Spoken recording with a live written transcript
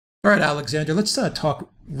All right, Alexander, let's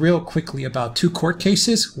talk real quickly about two court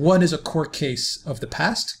cases. One is a court case of the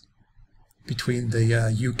past between the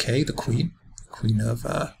UK, the Queen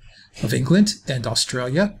of England, and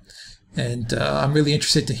Australia. And I'm really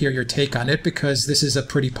interested to hear your take on it because this is a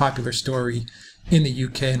pretty popular story in the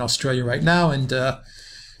UK and Australia right now, and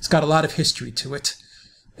it's got a lot of history to it.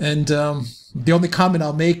 And the only comment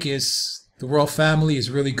I'll make is the royal family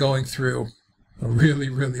is really going through a really,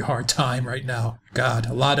 really hard time right now. God,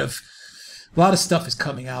 a lot of stuff is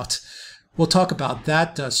coming out. We'll talk about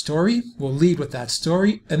that story. We'll lead with that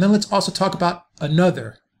story. And then let's also talk about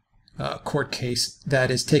another court case that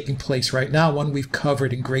is taking place right now, one we've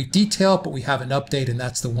covered in great detail, but we have an update, and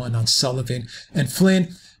that's the one on Sullivan and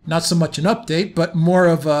Flynn. Not so much an update, but more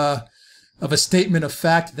of a statement of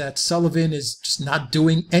fact that Sullivan is just not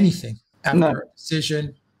doing anything after a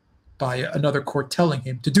decision by another court telling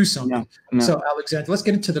him to do something. So, Alexander, let's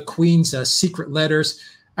get into the Queen's secret letters.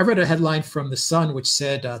 I read a headline from The Sun which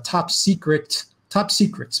said, top secrets,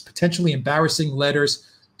 potentially embarrassing letters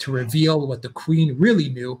to reveal what the Queen really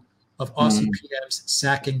knew of Aussie PM's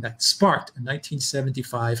sacking that sparked a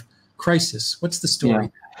 1975 crisis. What's the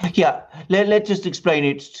story? Let's just explain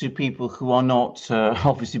it to people who are not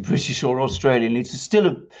obviously British or Australian. It's still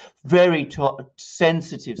a very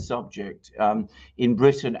sensitive subject in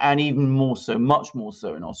Britain, and even more so, much more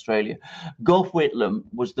so in Australia. Gough Whitlam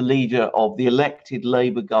was the leader of the elected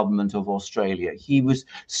Labour government of Australia. He was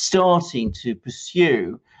starting to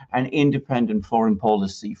pursue an independent foreign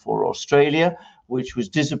policy for Australia, which was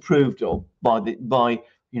disapproved of by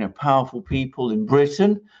powerful people in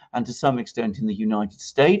Britain and to some extent in the United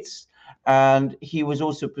States. And he was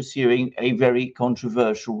also pursuing a very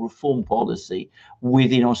controversial reform policy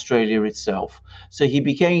within Australia itself. So he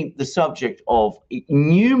became the subject of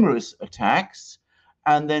numerous attacks,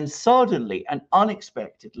 and then suddenly and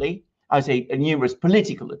unexpectedly, I say numerous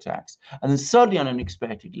political attacks, and then suddenly and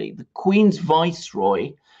unexpectedly, the Queen's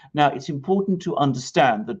Viceroy. Now, it's important to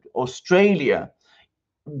understand that Australia,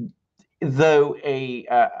 though a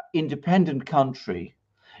independent country,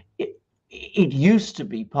 it used to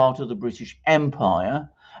be part of the British Empire,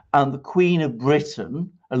 and the Queen of Britain,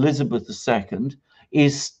 Elizabeth II,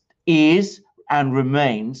 is and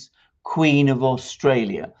remains Queen of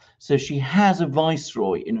Australia. So she has a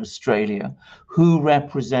viceroy in Australia who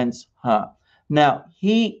represents her. Now,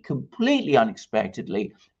 he completely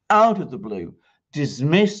unexpectedly, out of the blue,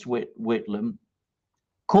 dismissed Whitlam,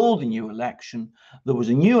 called a new election. There was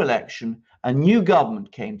a new election, a new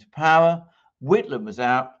government came to power, Whitlam was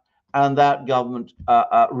out, and that government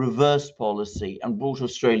reversed policy and brought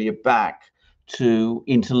Australia back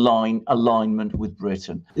into alignment with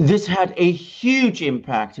Britain. This had a huge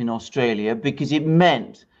impact in Australia because it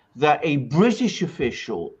meant that a British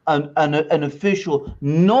official, an official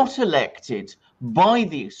not elected by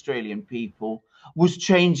the Australian people, was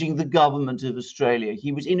changing the government of Australia.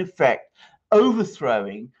 He was in effect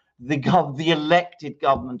overthrowing the elected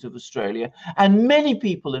government of Australia. And many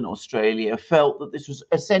people in Australia felt that this was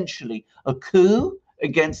essentially a coup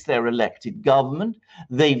against their elected government.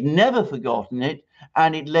 They've never forgotten it,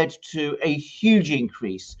 and it led to a huge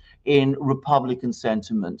increase in Republican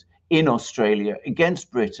sentiment in Australia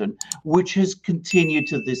against Britain, which has continued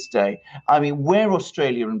to this day. I mean, where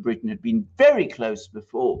Australia and Britain had been very close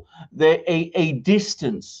before, a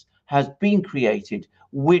distance has been created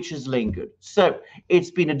which has lingered. So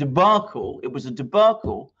it's been a debacle. It was a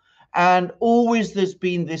debacle. And always there's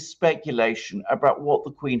been this speculation about what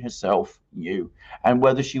the Queen herself knew and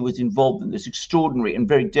whether she was involved in this extraordinary and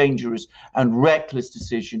very dangerous and reckless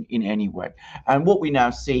decision in any way. And what we now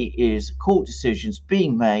see is court decisions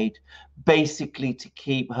being made basically to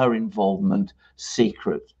keep her involvement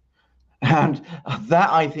secret. And that,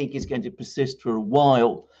 I think, is going to persist for a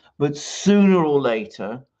while. But sooner or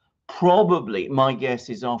later, probably, my guess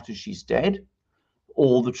is after she's dead,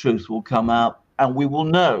 all the truth will come out, and we will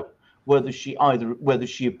know whether she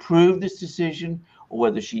approved this decision or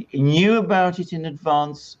whether she knew about it in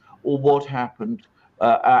advance or what happened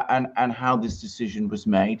and how this decision was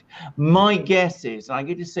made. My guess is, and I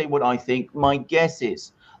get to say what I think, my guess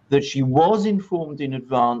is that she was informed in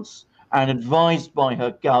advance and advised by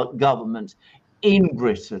her government in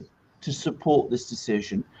Britain to support this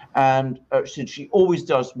decision. And since she always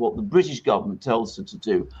does what the British government tells her to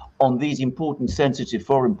do on these important, sensitive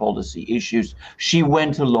foreign policy issues, she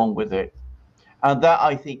went along with it. And that,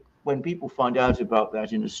 I think, when people find out about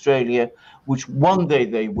that in Australia, which one day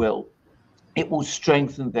they will, it will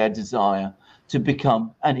strengthen their desire to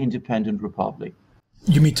become an independent republic.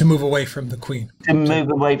 You mean to move away from the Queen? To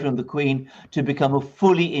move away from the Queen, to become a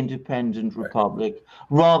fully independent republic,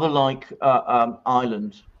 rather like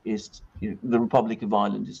Ireland the Republic of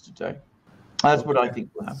Ireland is today. That's what I think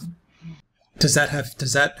will happen. Does that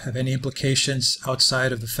have any implications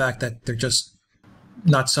outside of the fact that they're just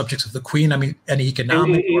not subjects of the Queen? I mean, any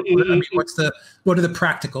economic? What are the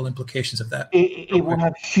practical implications of that? It will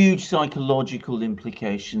have huge psychological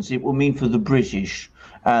implications. It will mean for the British,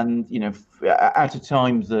 and at a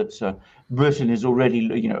time that Britain is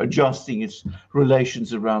already adjusting its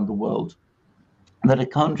relations around the world, that a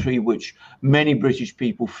country which many British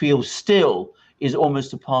people feel still is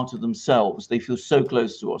almost a part of themselves, they feel so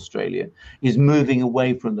close to Australia, is moving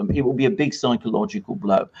away from them. It will be a big psychological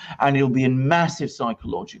blow, and it will be a massive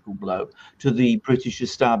psychological blow to the British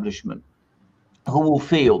establishment, who will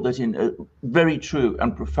feel that in a very true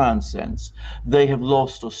and profound sense, they have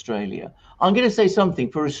lost Australia. I'm going to say something.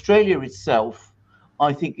 For Australia itself,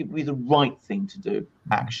 I think it would be the right thing to do,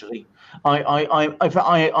 actually.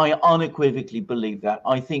 I unequivocally believe that.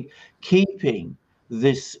 I think keeping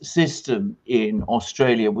this system in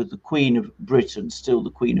Australia with the Queen of Britain, still the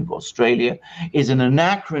Queen of Australia, is an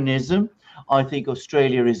anachronism. I think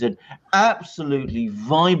Australia is an absolutely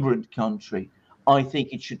vibrant country. I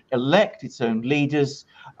think it should elect its own leaders,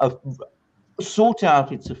 sort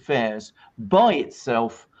out its affairs by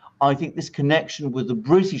itself. I think this connection with the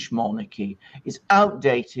British monarchy is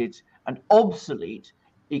outdated and obsolete.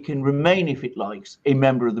 It can remain, if it likes, a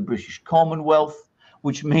member of the British Commonwealth,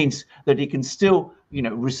 which means that it can still,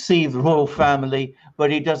 receive the royal family,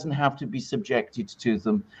 but it doesn't have to be subjected to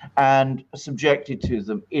them, and subjected to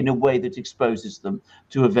them in a way that exposes them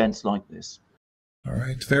to events like this. All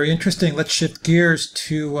right, very interesting. Let's shift gears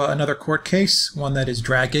to another court case, one that is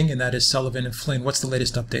dragging, and that is Sullivan and Flynn. What's the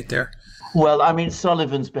latest update there? Well, I mean,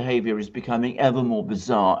 Sullivan's behavior is becoming ever more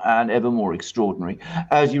bizarre and ever more extraordinary.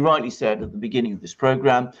 As you rightly said at the beginning of this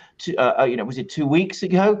program, was it 2 weeks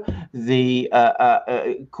ago, the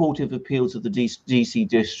Court of Appeals of the DC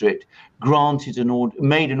District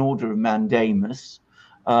made an order of mandamus,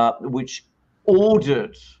 which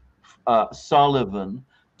ordered Sullivan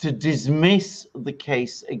to dismiss the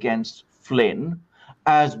case against Flynn,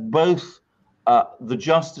 as both the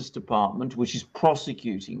Justice Department, which is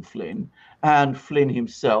prosecuting Flynn, and Flynn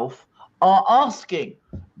himself are asking,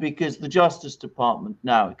 because the Justice Department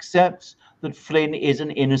now accepts that Flynn is an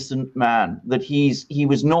innocent man, that he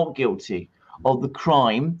was not guilty of the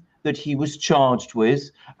crime that he was charged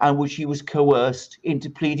with and which he was coerced into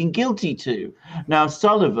pleading guilty to. Now,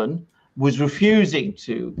 Sullivan was refusing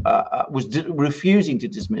to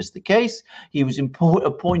dismiss the case. He was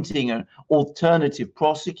appointing an alternative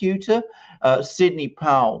prosecutor. Sidney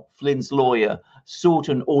Powell, Flynn's lawyer, sought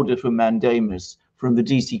an order for mandamus from the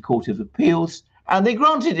DC Court of Appeals, and they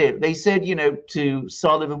granted it. They said, to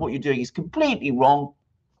Sullivan, what you're doing is completely wrong.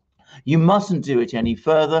 You mustn't do it any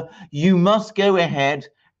further. You must go ahead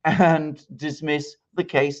and dismiss the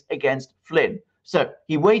case against Flynn. So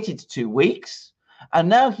he waited 2 weeks, and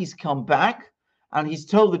now he's come back and he's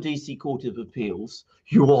told the DC Court of Appeals,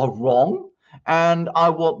 you are wrong, and I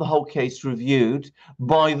want the whole case reviewed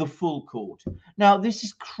by the full court. Now, this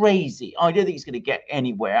is crazy. I don't think it's going to get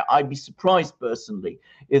anywhere. I'd be surprised personally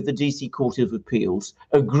if the DC Court of Appeals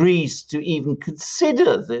agrees to even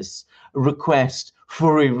consider this request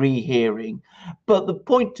for a rehearing. But the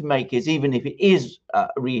point to make is, even if it is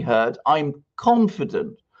reheard, I'm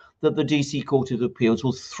confident that the DC Court of Appeals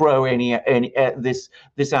will throw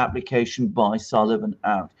this application by Sullivan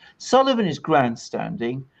out. Sullivan is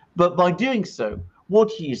grandstanding, but by doing so,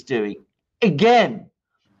 what he is doing, again,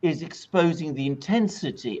 is exposing the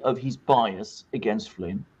intensity of his bias against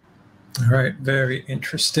Flynn. All right, very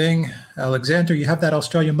interesting. Alexander, you have that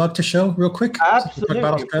Australian mug to show real quick? Absolutely,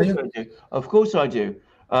 about Australia? Of course I do.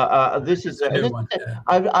 This is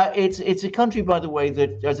it's a country, by the way,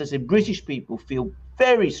 that, as I said, British people feel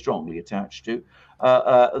very strongly attached to.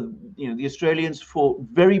 The Australians fought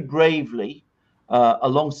very bravely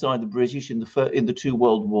alongside the British in the two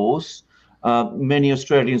world wars. Many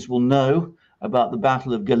Australians will know about the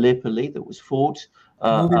Battle of Gallipoli that was fought.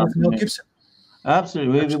 With Mel Gibson.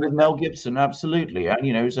 Absolutely, with Mel Gibson, absolutely. And,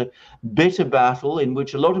 it was a bitter battle in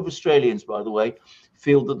which a lot of Australians, by the way,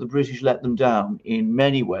 feel that the British let them down in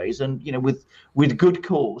many ways, and, with good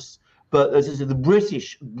cause. But as I said, the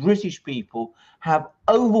British people have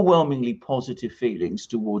overwhelmingly positive feelings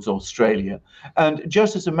towards Australia. And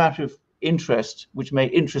just as a matter of interest, which may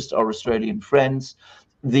interest our Australian friends,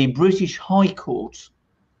 the British High Court,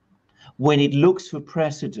 when it looks for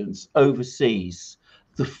precedents overseas,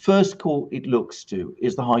 the first court it looks to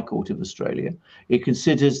is the High Court of Australia. It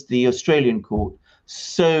considers the Australian court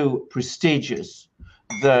so prestigious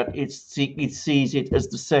that it sees it as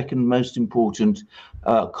the second most important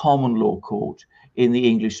common law court in the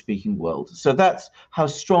English-speaking world. So that's how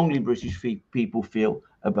strongly British people feel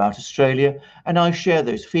about Australia, and I share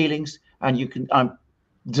those feelings. And I'm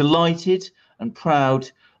delighted and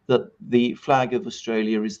proud that the flag of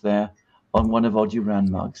Australia is there on one of our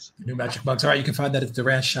Duran mugs. New magic mugs. All right, you can find that at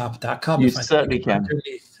duranshop.com. You certainly can.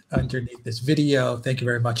 Underneath this video. Thank you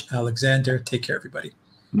very much, Alexander. Take care, everybody.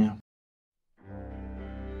 Yeah.